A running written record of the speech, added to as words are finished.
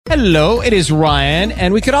Hello, it is Ryan,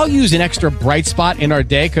 and we could all use an extra bright spot in our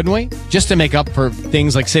day, couldn't we? Just to make up for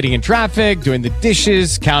things like sitting in traffic, doing the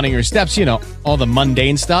dishes, counting your steps, all the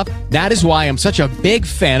mundane stuff. That is why I'm such a big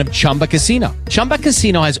fan of Chumba Casino. Chumba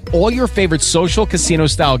Casino has all your favorite social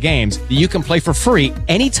casino-style games that you can play for free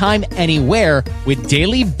anytime, anywhere with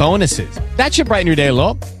daily bonuses. That should brighten your day a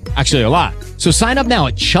little. Actually, a lot. So sign up now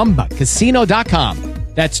at ChumbaCasino.com.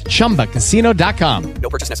 That's ChumbaCasino.com. No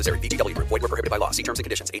purchase necessary. VGW Group. Void where prohibited by law. See terms and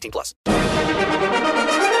conditions. 18+.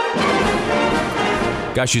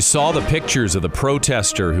 Gosh, you saw the pictures of the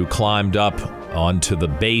protester who climbed up onto the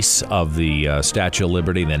base of the Statue of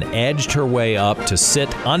Liberty, then edged her way up to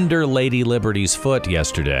sit under Lady Liberty's foot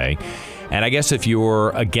yesterday. And I guess if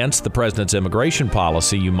you're against the president's immigration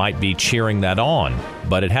policy, you might be cheering that on.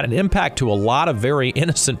 But it had an impact to a lot of very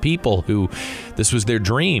innocent people who this was their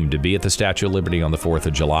dream, to be at the Statue of Liberty on the 4th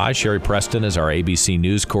of July. Sherry Preston is our ABC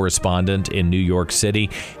News correspondent in New York City.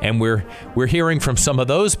 And we're hearing from some of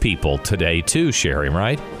those people today, too, Sherry,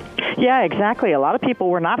 right? Yeah, exactly. A lot of people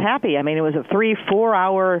were not happy. I mean, it was a 3-4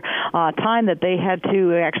 hour time that they had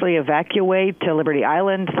to actually evacuate to Liberty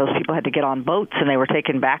Island. Those people had to get on boats, and they were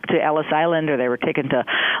taken back to Ellis Island, or they were taken to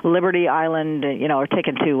Liberty Island, or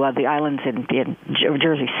taken to the islands in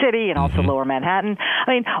Jersey City and also Lower Manhattan.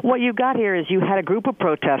 I mean, what you got here is you had a group of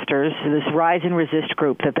protesters, this Rise and Resist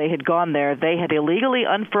group, that they had gone there. They had illegally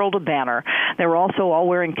unfurled a banner. They were also all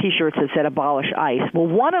wearing T-shirts that said "Abolish ICE." Well,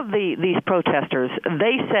 one of these protesters,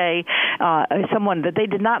 they say, someone that they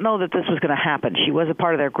did not know that this was going to happen. She was a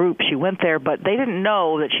part of their group. She went there, but they didn't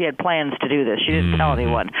know that she had plans to do this. She didn't tell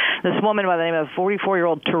anyone. This woman by the name of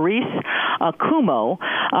 44-year-old Therese Kumo,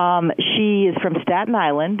 she is from Staten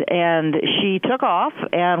Island, and she took off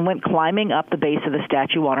and went climbing up the base of the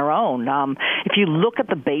statue on her own. If you look at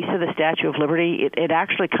the base of the Statue of Liberty, it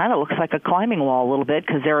actually kind of looks like a climbing wall a little bit,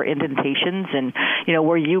 because there are indentations and,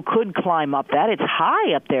 where you could climb up that. It's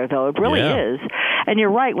high up there, though. It really is. And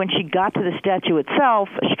you're right. When she got to the statue itself,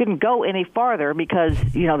 she couldn't go any farther because,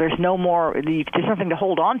 there's no more, there's nothing to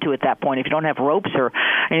hold on to at that point if you don't have ropes or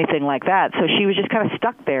anything like that. So she was just kind of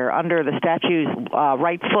stuck there under the statue's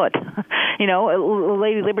right foot.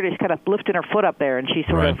 Lady Liberty's kind of lifting her foot up there, and she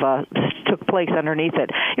sort of took place underneath it.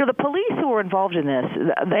 The police who were involved in this,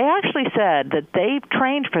 they actually said that they've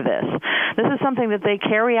trained for this. This is something that they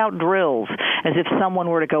carry out drills as if someone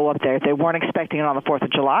were to go up there. They weren't expecting it on the 4th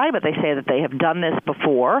of July, but they say that they have done this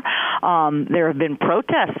before. There have been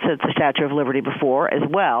protests at the Statue of Liberty before as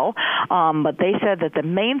well, but they said that the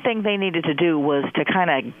main thing they needed to do was to kind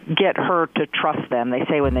of get her to trust them. They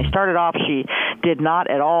say when they started off, she did not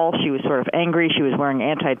at all. She was sort of angry. She was wearing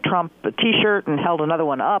anti-Trump T-shirt and held another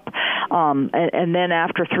one up. And then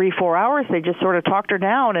after 3-4 hours, they just sort of talked her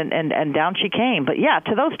down, and down she came. But yeah,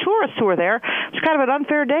 to those tourists who were there, it was kind of an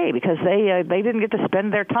unfair day because they didn't get to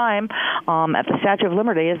spend their time at the Statue of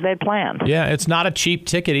Liberty as they'd planned. Yeah, it's not a cheap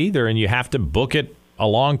ticket either, and you have to book it a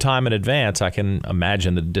long time in advance. I can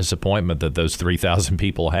imagine the disappointment that those 3,000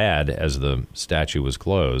 people had as the statue was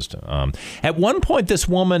closed. At one point, this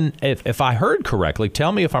woman, if I heard correctly,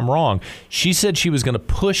 tell me if I'm wrong, she said she was going to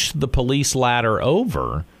push the police ladder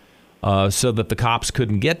over so that the cops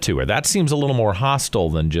couldn't get to her. That seems a little more hostile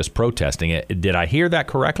than just protesting. Did I hear that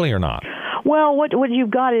correctly or not? Well, what you've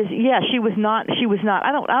got is, she was not.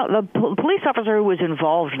 The police officer who was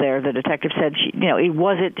involved there, the detective said, it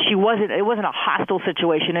wasn't a hostile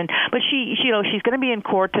situation, but she's going to be in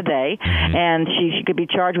court today, and she could be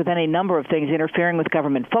charged with any number of things: interfering with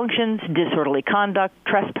government functions, disorderly conduct,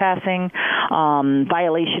 trespassing,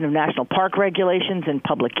 violation of national park regulations and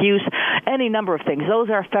public use, any number of things. Those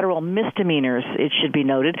are federal misdemeanors, it should be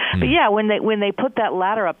noted. But yeah, when they put that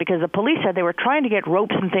ladder up, because the police said they were trying to get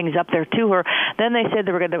ropes and things up there to her, then they said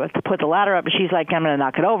they were going to put the ladder up, and she's like, I'm going to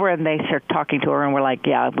knock it over, and they start talking to her, and we're like,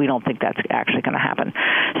 yeah, we don't think that's actually going to happen.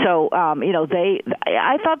 So,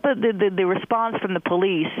 I thought the response from the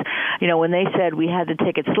police, when they said we had to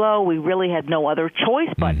take it slow, we really had no other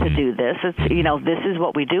choice but to do this. It's, this is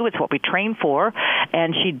what we do. It's what we train for,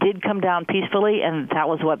 and she did come down peacefully, and that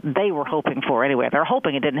was what they were hoping for anyway. They're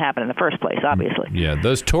hoping it didn't happen in the first place, obviously. Yeah,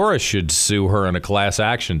 those tourists should sue her in a class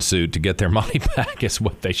action suit to get their money back is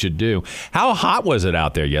what they should do. How hot was it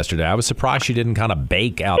out there yesterday? I was surprised she didn't kind of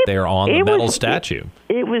bake out there on the metal statue.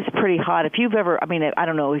 It was pretty hot. If you've ever, I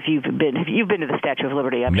don't know if you've been to the Statue of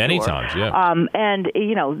Liberty, I'm Many sure. times, yeah. And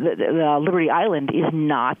the Liberty Island is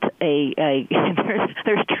not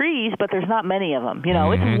there's trees, but there's not many of them.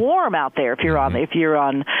 It's warm out there if you're on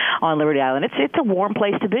Liberty Island. It's a warm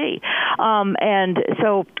place to be. And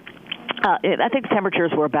so I think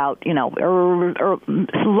temperatures were about, low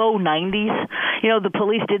 90s. The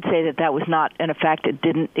police did say that was not an effect. It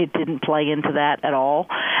didn't play into that at all.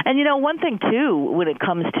 And, one thing, too, when it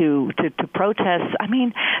comes to protests,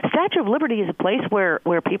 Statue of Liberty is a place where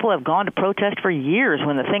people have gone to protest for years.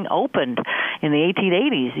 When the thing opened in the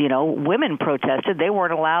 1880s, women protested. They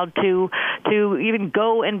weren't allowed to even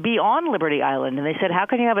go and be on Liberty Island. And they said, how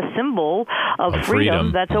can you have a symbol of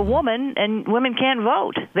freedom that's a woman and women can't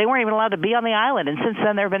vote? They weren't even allowed to be on the island. And since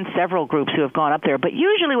then, there have been several groups who have gone up there. But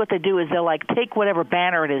usually what they do is they'll take whatever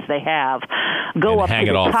banner it is they have, go and up hang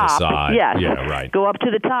to it the off top. the side. Yes. Yeah, right. Go up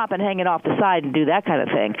to the top and hang it off the side and do that kind of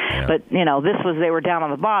thing. Yeah. But, they were down on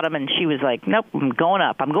the bottom, and she was like, nope, I'm going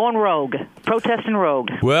up. I'm going rogue. Protesting rogue.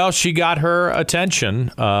 Well, she got her attention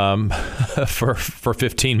for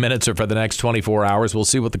 15 minutes or for the next 24 hours. We'll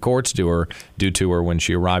see what the courts do to her when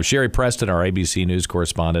she arrives. Sherry Preston, our ABC News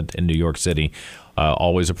correspondent in New York City.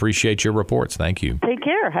 Always appreciate your reports. Thank you. Take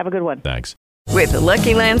care. Have a good one. Thanks. With the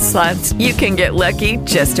Lucky Land Slots, you can get lucky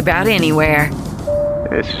just about anywhere.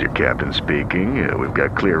 This is your captain speaking. We've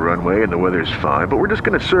got clear runway and the weather's fine, but we're just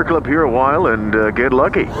going to circle up here a while and get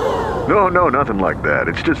lucky. No, nothing like that.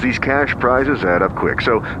 It's just these cash prizes add up quick.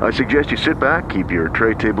 So I suggest you sit back, keep your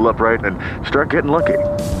tray table upright, and start getting lucky.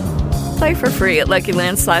 Play for free at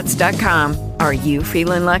LuckyLandSlots.com. Are you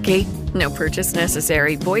feeling lucky? No purchase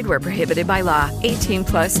necessary. Void where prohibited by law.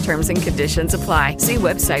 18+ terms and conditions apply. See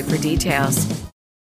website for details.